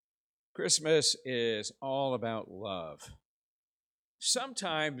Christmas is all about love.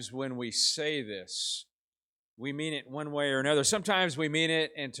 Sometimes when we say this, we mean it one way or another. Sometimes we mean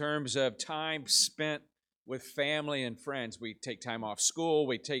it in terms of time spent with family and friends. We take time off school,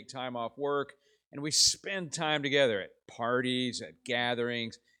 we take time off work, and we spend time together at parties, at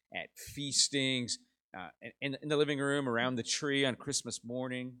gatherings, at feastings, in the living room, around the tree on Christmas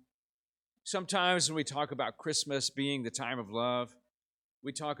morning. Sometimes when we talk about Christmas being the time of love,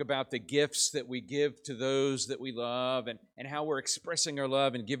 we talk about the gifts that we give to those that we love and how we're expressing our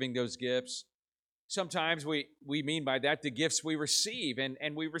love and giving those gifts. Sometimes we mean by that the gifts we receive,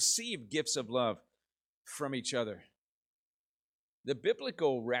 and we receive gifts of love from each other. The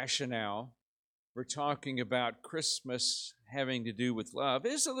biblical rationale for talking about Christmas having to do with love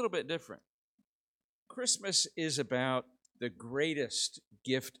is a little bit different. Christmas is about the greatest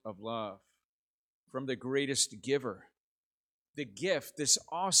gift of love from the greatest giver. The gift, this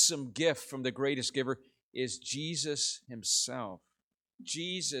awesome gift from the greatest giver, is Jesus himself.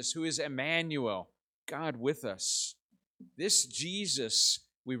 Jesus, who is Emmanuel, God with us. This Jesus,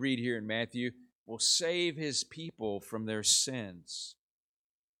 we read here in Matthew, will save his people from their sins.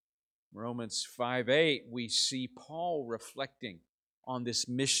 Romans 5:8, we see Paul reflecting on this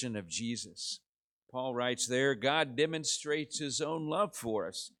mission of Jesus. Paul writes there, God demonstrates his own love for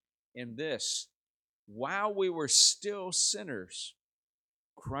us in this: while we were still sinners,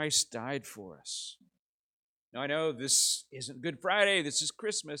 Christ died for us. Now, I know this isn't Good Friday, this is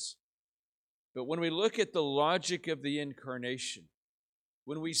Christmas, but when we look at the logic of the incarnation,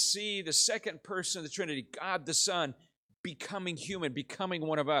 when we see the second person of the Trinity, God the Son, becoming human, becoming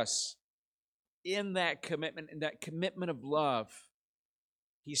one of us, in that commitment of love,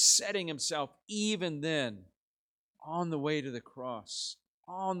 he's setting himself even then on the way to the cross,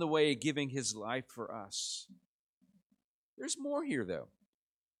 on the way giving his life for us. There's more here, though.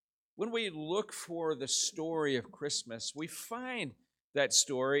 When we look for the story of Christmas, we find that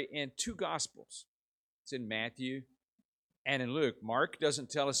story in two Gospels. It's in Matthew and in Luke. Mark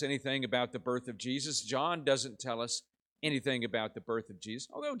doesn't tell us anything about the birth of Jesus. John doesn't tell us anything about the birth of Jesus,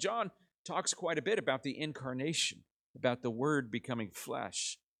 although John talks quite a bit about the incarnation, about the Word becoming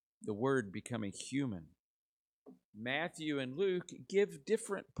flesh, the Word becoming human. Matthew and Luke give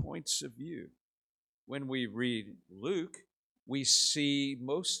different points of view. When we read Luke, we see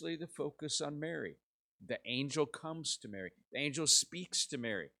mostly the focus on Mary. The angel comes to Mary. The angel speaks to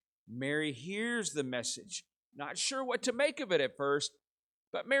Mary. Mary hears the message, not sure what to make of it at first,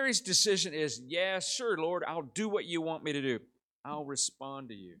 but Mary's decision is, yes, sure, Lord, I'll do what you want me to do. I'll respond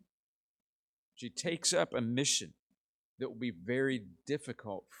to you. She takes up a mission that will be very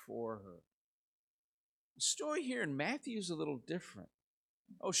difficult for her. The story here in Matthew is a little different.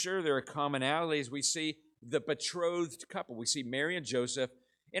 Oh, sure, there are commonalities. We see the betrothed couple. We see Mary and Joseph.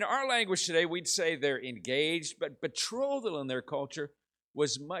 In our language today, we'd say they're engaged, but betrothal in their culture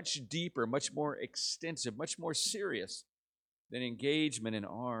was much deeper, much more extensive, much more serious than engagement in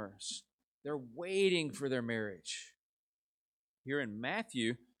ours. They're waiting for their marriage. Here in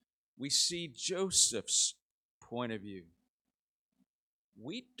Matthew, we see Joseph's point of view.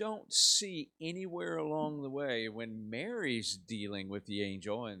 We don't see anywhere along the way when Mary's dealing with the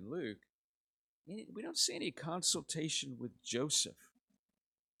angel in Luke, we don't see any consultation with Joseph.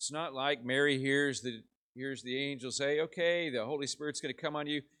 It's not like Mary hears the angel say, okay, the Holy Spirit's going to come on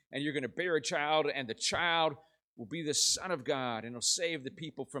you, and you're going to bear a child, and the child will be the Son of God, and he'll save the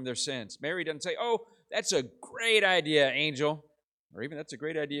people from their sins. Mary doesn't say, oh, that's a great idea, angel, or even that's a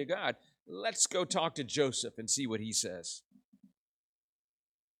great idea, God. Let's go talk to Joseph and see what he says.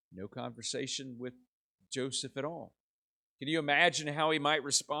 No conversation with Joseph at all. Can you imagine how he might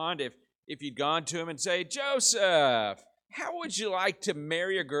respond if you'd gone to him and say, Joseph, how would you like to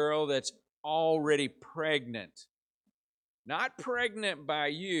marry a girl that's already pregnant? Not pregnant by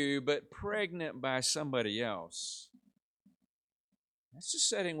you, but pregnant by somebody else. That's the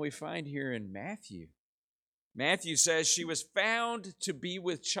setting we find here in Matthew. Matthew says she was found to be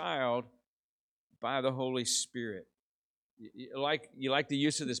with child by the Holy Spirit. You like the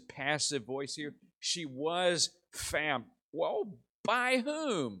use of this passive voice here? She was found. Well, by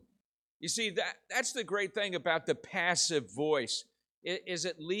whom? You see, that's the great thing about the passive voice, is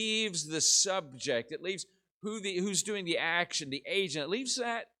it leaves the subject, it leaves who's doing the action, the agent, it leaves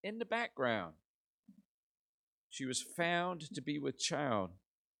that in the background. She was found to be with child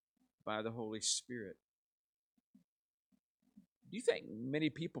by the Holy Spirit. Do you think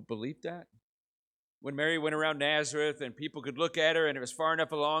many people believe that? When Mary went around Nazareth and people could look at her and it was far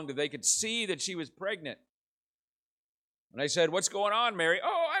enough along that they could see that she was pregnant. And they said, what's going on, Mary?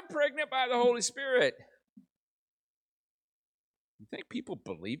 Oh, I'm pregnant by the Holy Spirit. You think people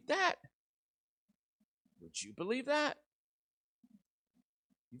believe that? Would you believe that?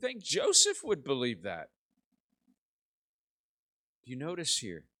 You think Joseph would believe that? Do you notice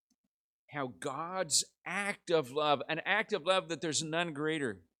here how God's act of love, an act of love that there's none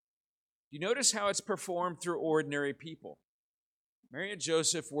greater, you notice how it's performed through ordinary people? Mary and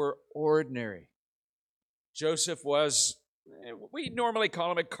Joseph were ordinary. Joseph was, we normally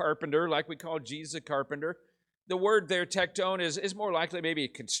call him a carpenter, like we call Jesus a carpenter. The word there, tekton, is more likely maybe a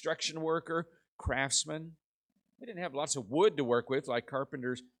construction worker, craftsman. They didn't have lots of wood to work with like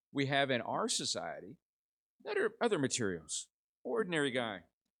carpenters we have in our society. That are other materials. Ordinary guy.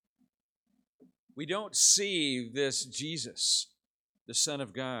 We don't see this Jesus, the Son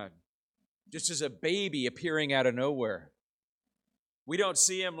of God, just as a baby appearing out of nowhere. We don't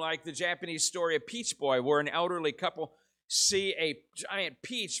see him like the Japanese story of Peach Boy, where an elderly couple see a giant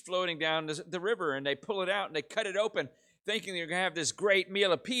peach floating down the river, and they pull it out and they cut it open, thinking they're going to have this great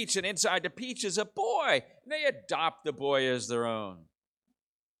meal of peach, and inside the peach is a boy. And they adopt the boy as their own.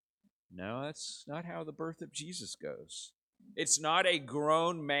 No, that's not how the birth of Jesus goes. It's not a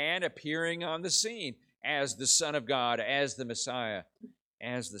grown man appearing on the scene as the Son of God, as the Messiah,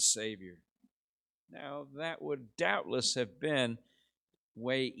 as the Savior. Now, that would doubtless have been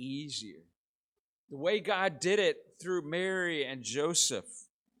way easier. The way God did it through Mary and Joseph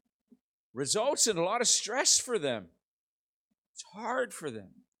results in a lot of stress for them. It's hard for them.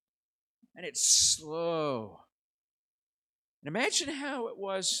 And it's slow. And imagine how it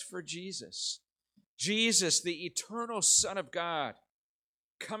was for Jesus. Jesus, the eternal Son of God,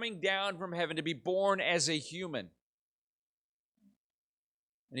 coming down from heaven to be born as a human.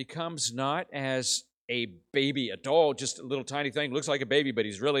 And he comes not as a baby, a doll, just a little tiny thing, looks like a baby, but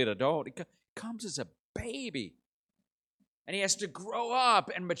he's really an adult. He comes as a baby. And he has to grow up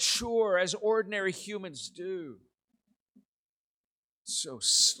and mature as ordinary humans do. So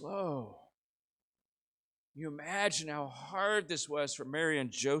slow. You imagine how hard this was for Mary and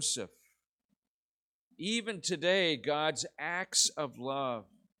Joseph. Even today, God's acts of love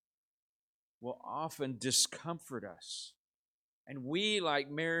will often discomfort us. And we,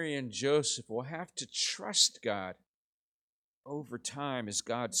 like Mary and Joseph, will have to trust God over time as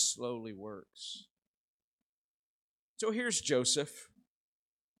God slowly works. So here's Joseph,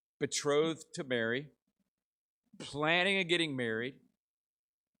 betrothed to Mary, planning on getting married.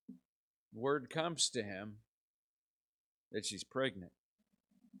 Word comes to him that she's pregnant.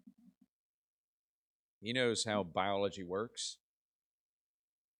 He knows how biology works.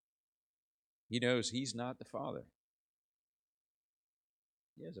 He knows he's not the father.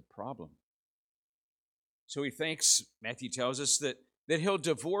 He has a problem. So he thinks, Matthew tells us, that he'll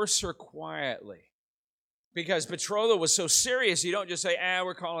divorce her quietly. Because betrothal was so serious, you don't just say,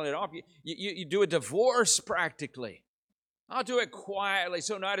 we're calling it off. You do a divorce practically. I'll do it quietly,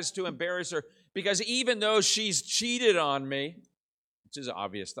 so not as to embarrass her. Because even though she's cheated on me, which is an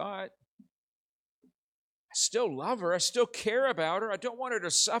obvious thought, I still love her. I still care about her. I don't want her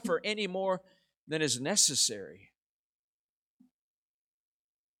to suffer any more than is necessary.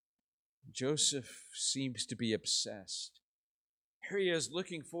 Joseph seems to be obsessed. Here he is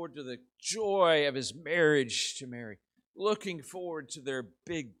looking forward to the joy of his marriage to Mary, looking forward to their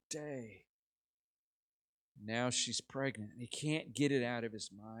big day. Now she's pregnant, and he can't get it out of his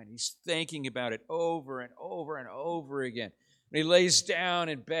mind. He's thinking about it over and over and over again. When he lays down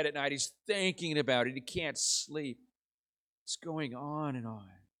in bed at night, he's thinking about it. He can't sleep. It's going on and on.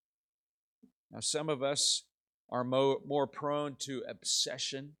 Now, some of us are more prone to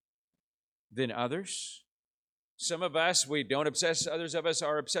obsession than others. Some of us, we don't obsess. Others of us,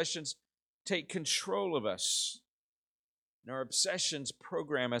 our obsessions take control of us. And our obsessions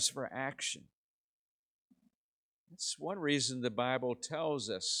program us for action. That's one reason the Bible tells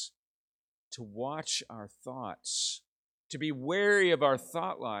us to watch our thoughts, to be wary of our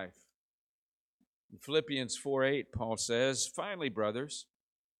thought life. In Philippians 4:8, Paul says, "Finally, brothers,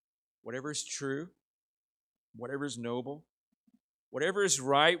 whatever is true, whatever is noble, whatever is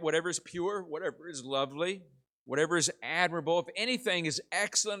right, whatever is pure, whatever is lovely, whatever is admirable, if anything is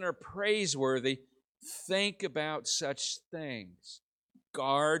excellent or praiseworthy, think about such things."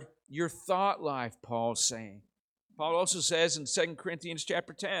 Guard your thought life, Paul's saying. Paul also says in 2 Corinthians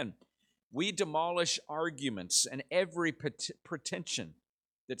chapter 10, we demolish arguments and every pretension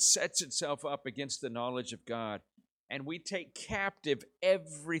that sets itself up against the knowledge of God, and we take captive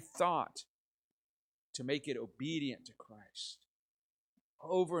every thought to make it obedient to Christ.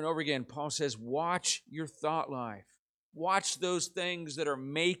 Over and over again, Paul says, watch your thought life. Watch those things that are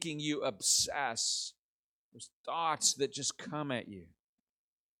making you obsess, those thoughts that just come at you.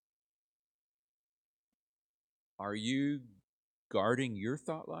 Are you guarding your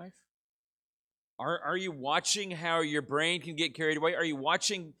thought life? Are you watching how your brain can get carried away? Are you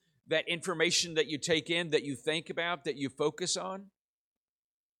watching that information that you take in, that you think about, that you focus on?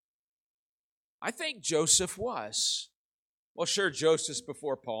 I think Joseph was. Well, sure, Joseph's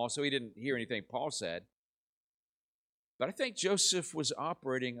before Paul, so he didn't hear anything Paul said. But I think Joseph was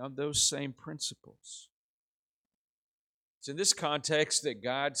operating on those same principles. It's in this context that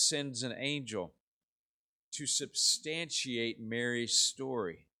God sends an angel to substantiate Mary's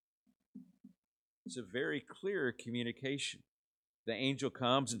story. It's a very clear communication. The angel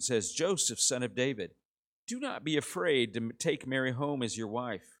comes and says, "Joseph, son of David, do not be afraid to take Mary home as your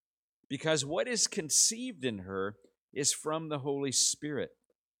wife, because what is conceived in her is from the Holy Spirit.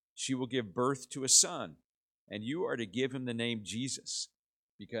 She will give birth to a son, and you are to give him the name Jesus,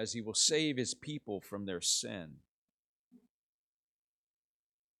 because he will save his people from their sin."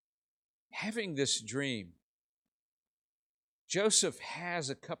 Having this dream, Joseph has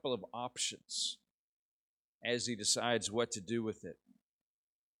a couple of options as he decides what to do with it.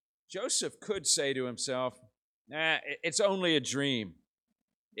 Joseph could say to himself, it's only a dream.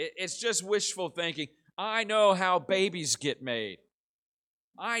 It's just wishful thinking. I know how babies get made.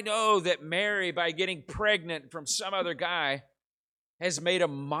 I know that Mary, by getting pregnant from some other guy, has made a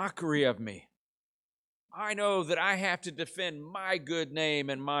mockery of me. I know that I have to defend my good name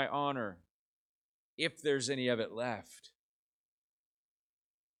and my honor, if there's any of it left.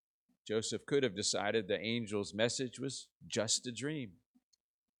 Joseph could have decided the angel's message was just a dream.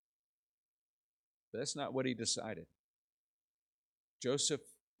 But that's not what he decided. Joseph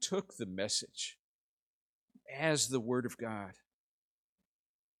took the message as the Word of God,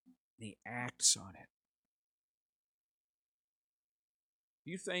 and he acts on it.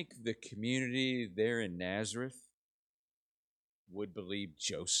 Do you think the community there in Nazareth would believe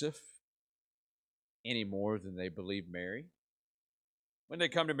Joseph any more than they believe Mary? When they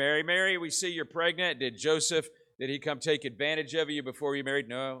come to Mary, "Mary, we see you're pregnant. Did he come take advantage of you before you married?"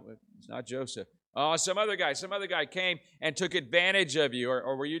 "No, it's not Joseph." "Oh, some other guy came and took advantage of you,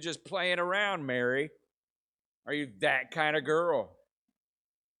 or were you just playing around, Mary? Are you that kind of girl?"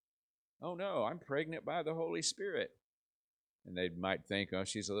 "Oh, no, I'm pregnant by the Holy Spirit." And they might think, "Oh,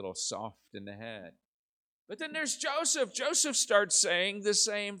 she's a little soft in the head." But then there's Joseph. Joseph starts saying the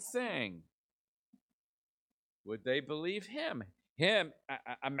same thing. Would they believe him? Him,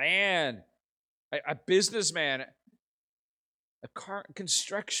 a man, a businessman, a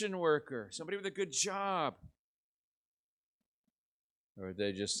construction worker, somebody with a good job? Or would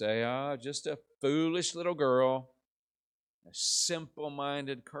they just say, just a foolish little girl, a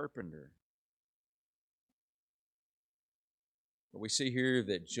simple-minded carpenter? But we see here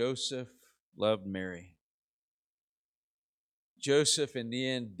that Joseph loved Mary. Joseph, in the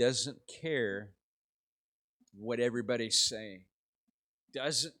end, doesn't care what everybody's saying.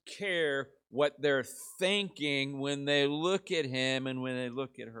 Doesn't care what they're thinking when they look at him and when they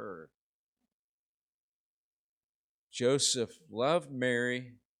look at her. Joseph loved Mary,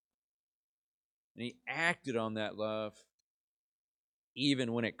 and he acted on that love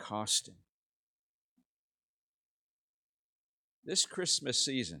even when it cost him. This Christmas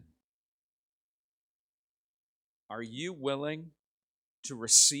season, are you willing to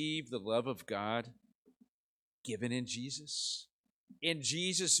receive the love of God given in Jesus? In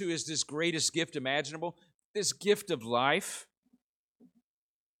Jesus, who is this greatest gift imaginable, this gift of life?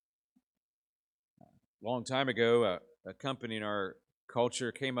 A long time ago, a company in our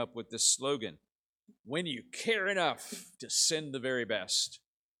culture came up with this slogan: "When you care enough to send the very best."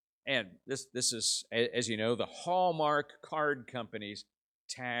 And this is, as you know, the Hallmark Card Company's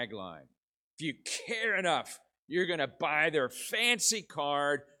tagline. If you care enough, you're going to buy their fancy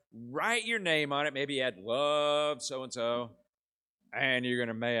card, write your name on it, maybe add "love so-and-so," and you're going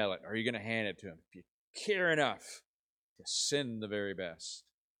to mail it, or you're going to hand it to them. If you care enough to send the very best.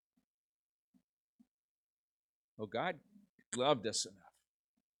 Well, God loved us enough.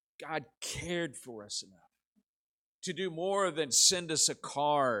 God cared for us enough to do more than send us a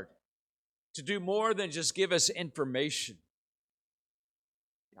card, to do more than just give us information.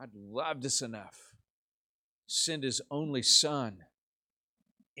 God loved us enough to send His only Son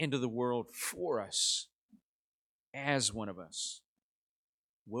into the world for us as one of us.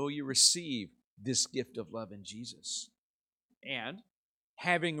 Will you receive this gift of love in Jesus? And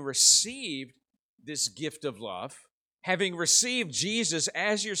having received this gift of love, having received Jesus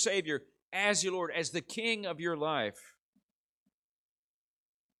as your Savior, as your Lord, as the King of your life,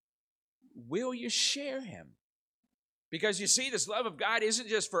 will you share Him? Because you see, this love of God isn't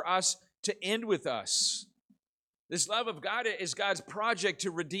just for us to end with us. This love of God is God's project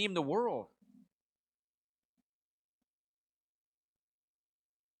to redeem the world.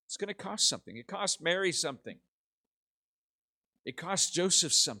 It's going to cost something. It cost Mary something. It cost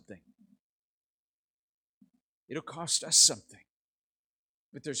Joseph something. It'll cost us something.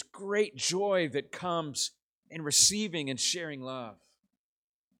 But there's great joy that comes in receiving and sharing love.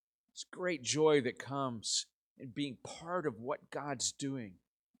 There's great joy that comes in being part of what God's doing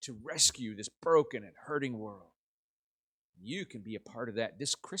to rescue this broken and hurting world. You can be a part of that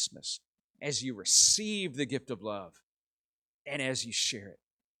this Christmas as you receive the gift of love and as you share it.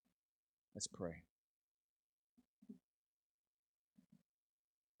 Let's pray.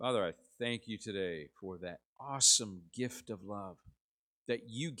 Father, I thank you today for that awesome gift of love that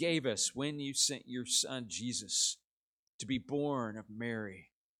you gave us when you sent your Son, Jesus, to be born of Mary,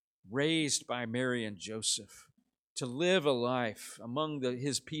 raised by Mary and Joseph, to live a life among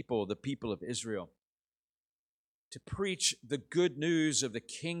his people, the people of Israel, to preach the good news of the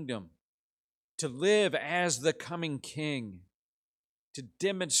kingdom, to live as the coming King, to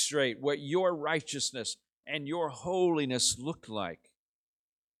demonstrate what your righteousness and your holiness looked like,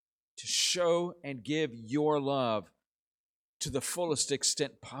 to show and give your love to the fullest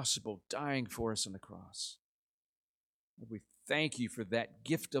extent possible, dying for us on the cross. We thank you for that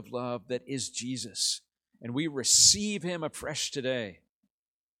gift of love that is Jesus, and we receive him afresh today.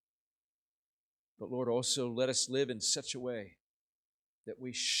 But Lord, also let us live in such a way that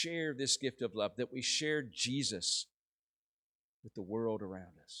we share this gift of love, that we share Jesus with the world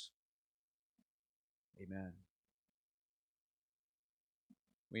around us. Amen.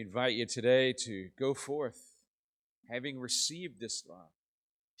 We invite you today to go forth, having received this love,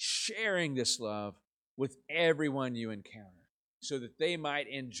 sharing this love with everyone you encounter, so that they might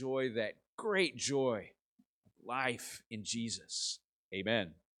enjoy that great joy of life in Jesus.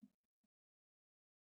 Amen.